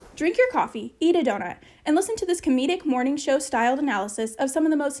drink your coffee, eat a donut, and listen to this comedic morning show styled analysis of some of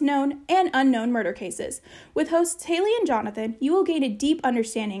the most known and unknown murder cases. With hosts Haley and Jonathan, you will gain a deep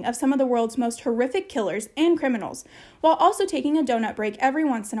understanding of some of the world's most horrific killers and criminals, while also taking a donut break every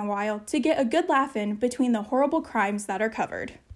once in a while to get a good laugh in between the horrible crimes that are covered.